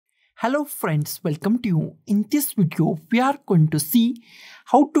Hello friends, welcome to you. In this video, we are going to see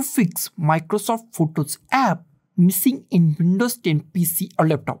how to fix Microsoft Photos app missing in Windows 10 PC or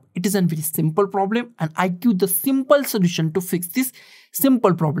laptop. It is a very simple problem and I give the simple solution to fix this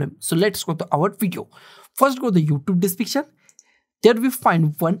simple problem. So let's go to our video. First go to the YouTube description. There we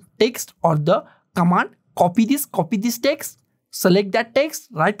find one text or the command. Copy this text. Select that text,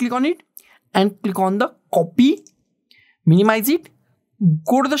 right click on it and click on the copy. Minimize it.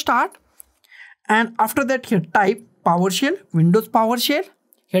 Go to the start and after that here type PowerShell, Windows PowerShell.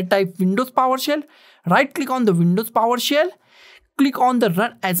 Here type Windows PowerShell. Right click on the Windows PowerShell. Click on the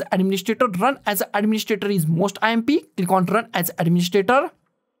Run as Administrator. Run as Administrator is most IMP. Click on Run as Administrator.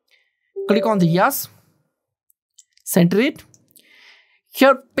 Click on the Yes. Center it.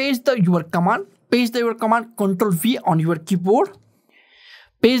 Here paste your command. Paste your command Ctrl V on your keyboard.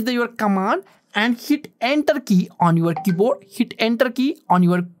 Paste your command and hit enter key on your keyboard. Hit enter key on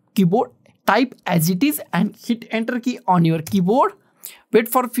your keyboard. Type as it is and hit enter key on your keyboard. Wait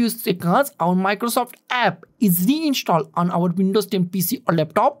for a few seconds. Our Microsoft app is reinstalled on our Windows 10 PC or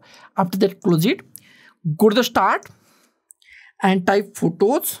laptop. After that, close it. Go to the start and type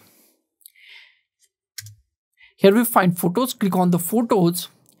Photos. Here we find Photos. Click on the Photos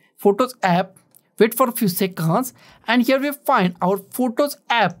app. Wait for a few seconds and here we find our Photos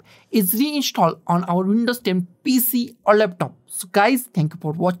app is reinstalled on our Windows 10 PC or laptop. So guys, thank you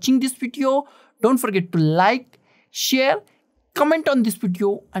for watching this video. Don't forget to like, share, comment on this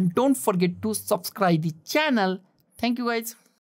video and don't forget to subscribe the channel. Thank you guys.